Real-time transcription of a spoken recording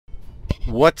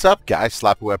What's up, guys?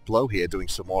 Sloppy Web Blow here, doing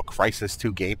some more Crysis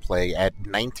 2 gameplay at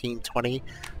 1920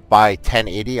 by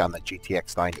 1080 on the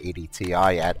GTX 980 Ti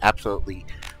at absolutely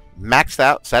maxed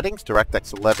out settings.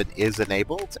 DirectX 11 is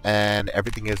enabled, and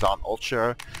everything is on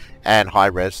ultra, and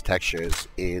high-res textures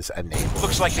is enabled.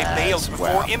 Looks like they bailed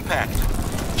before impact.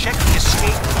 Check the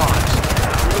escape pods.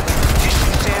 We're looking for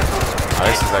tissue samples. Oh,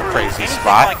 this is a crazy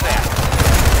spot. Like that.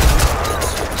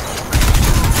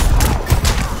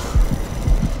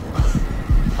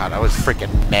 Wow, that was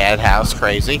freaking madhouse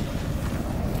crazy.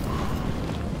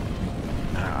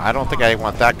 I don't think I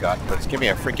want that gun, but just give me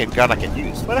a freaking gun I can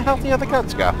use. Where the hell did the other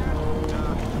guns go?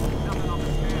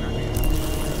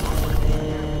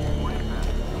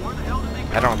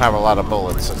 I don't have a lot of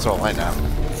bullets, that's all I know.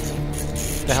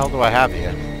 What the hell do I have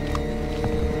here?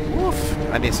 Woof,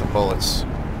 I need some bullets.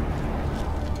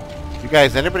 You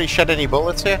guys, anybody shed any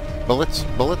bullets here? Bullets?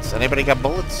 Bullets? Anybody got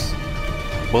bullets?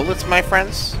 Bullets, my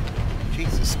friends?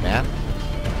 Jesus, man.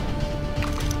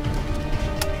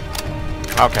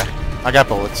 Okay, I got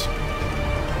bullets.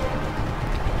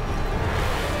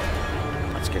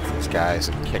 Let's get these guys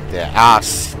and kick their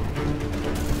ass.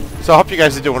 So I hope you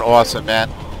guys are doing awesome, man.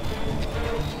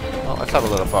 Well, let's have a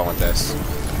little fun with this.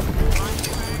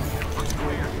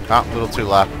 Oh, a little too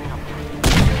low.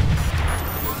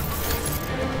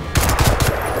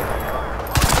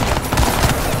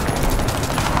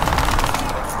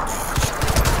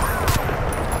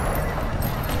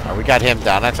 We got him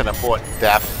down. That's an important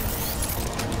death.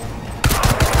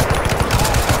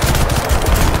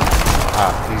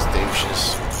 Ah, these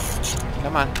douches.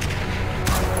 Come on.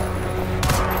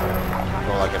 That's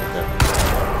all I gotta do.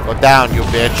 Go down, you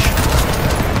bitch.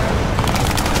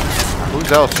 Who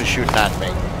else is shooting at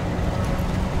me?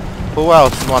 Who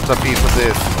else wants a piece of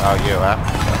this? Oh, you, huh?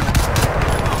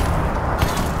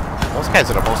 Those guys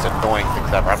are the most annoying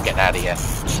things ever. I'm getting out of here.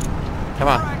 Come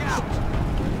on.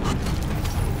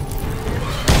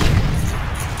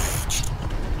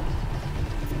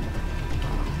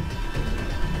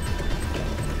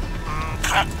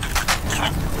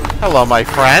 Hello, my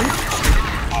friend.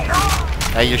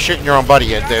 Hey, you're shooting your own buddy,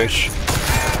 you douche.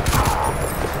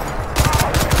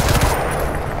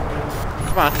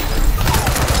 Come on.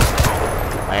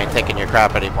 I ain't taking your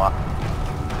crap anymore.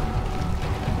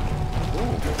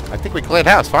 Ooh, I think we cleared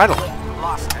house, finally.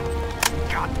 Lost it.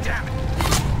 God damn it.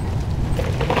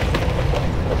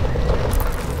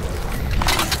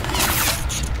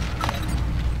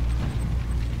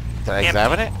 Did I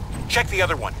examine it? Check the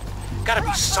other one. Gotta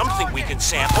be something we can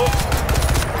sample.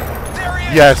 There he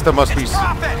is. Yes, there must be.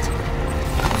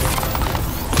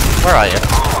 Where are you?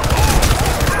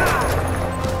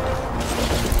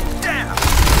 Damn.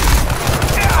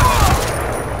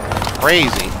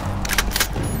 Crazy.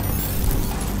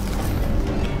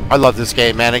 I love this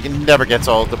game, man. It never gets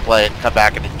old to play it. Come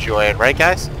back and enjoy it, right,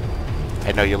 guys?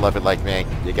 I know you love it like me.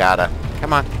 You gotta.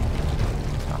 Come on.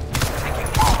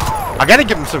 I gotta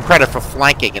give them some credit for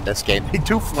flanking in this game. They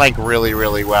do flank really,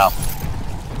 really well.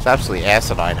 It's absolutely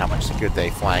asinine how much good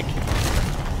they flank.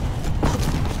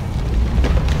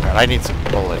 Alright, I need some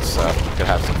bullets so we can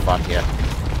have some fun here.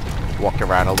 Walk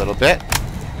around a little bit.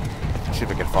 See if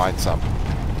we can find some.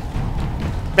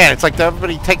 Man, it's like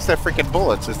everybody takes their freaking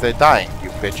bullets as they're dying,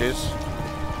 you bitches.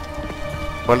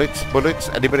 Bullets, bullets.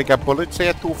 Anybody got bullets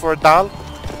here? 2 for $1?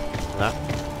 No?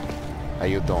 How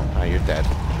you doing? How you dead?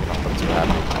 You don't look too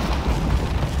happy.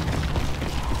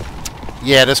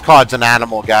 Yeah, this card's an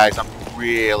animal, guys. I'm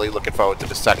really looking forward to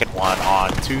the second one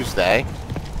on Tuesday.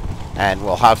 And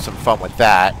we'll have some fun with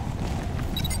that.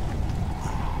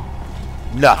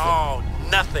 Nothing. Oh,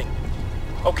 nothing.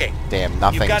 Okay. Damn,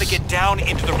 nothing. You gotta get down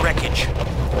into the wreckage.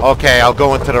 Okay, I'll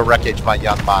go into the wreckage, my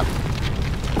young man.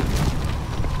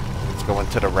 Let's go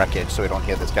into the wreckage so we don't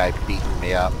hear this guy beating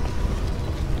me up.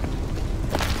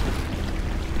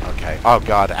 Okay. Oh,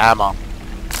 God. Ammo.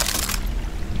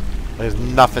 There's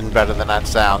nothing better than that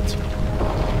sound.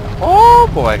 Oh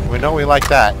boy, we know we like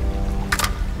that.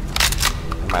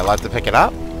 Am I allowed to pick it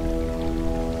up?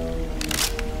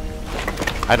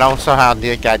 I don't know how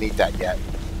near I need that yet.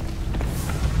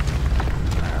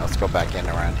 Alright, let's go back in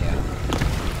around here.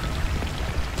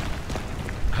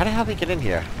 How the hell did he get in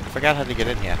here? I forgot how to get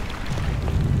in here.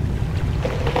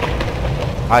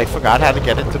 I forgot how to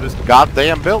get into this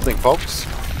goddamn building, folks.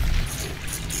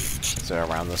 Is there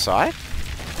around the side?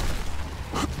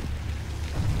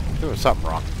 Doing something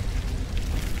wrong.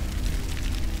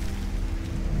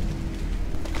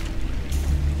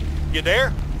 You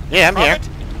there? Yeah, I'm here.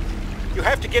 You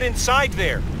have to get inside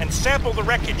there and sample the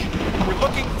wreckage. We're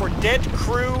looking for dead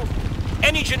crew,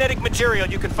 any genetic material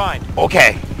you can find.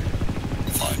 Okay.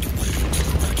 Find a way into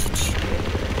the wreckage.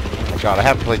 God, I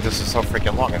haven't played this in so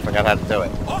freaking long. I forgot how to do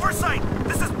it. Oversight!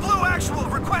 This is Blue Actual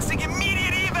requesting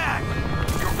immediate evac!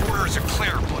 Your orders are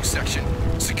clear, Blue Section.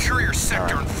 Secure your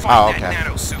sector All right. and find okay. that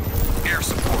nano suit. Air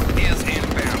support is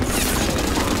inbound.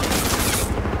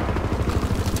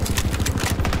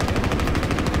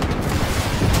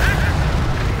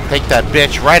 Take that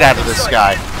bitch right out of the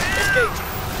sky.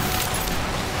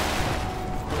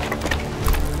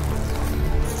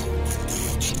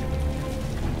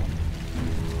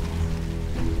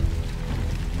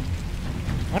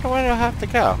 Where do I have to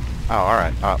go? Oh,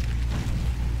 alright. I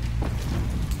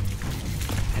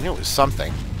knew it was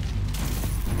something.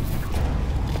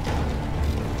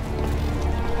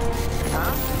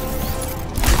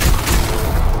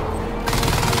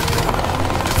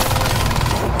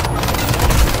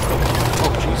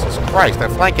 Oh, Jesus Christ, they're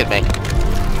flanking me.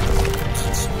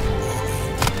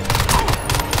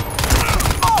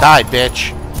 Die,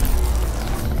 bitch.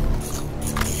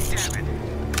 Damn it.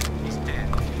 He's dead.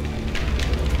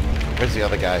 Where's the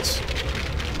other guys?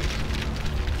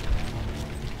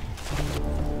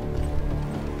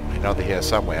 I know they're here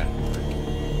somewhere.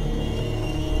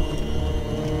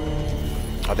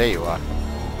 Oh, there you are.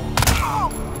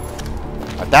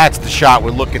 That's the shot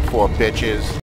we're looking for, bitches.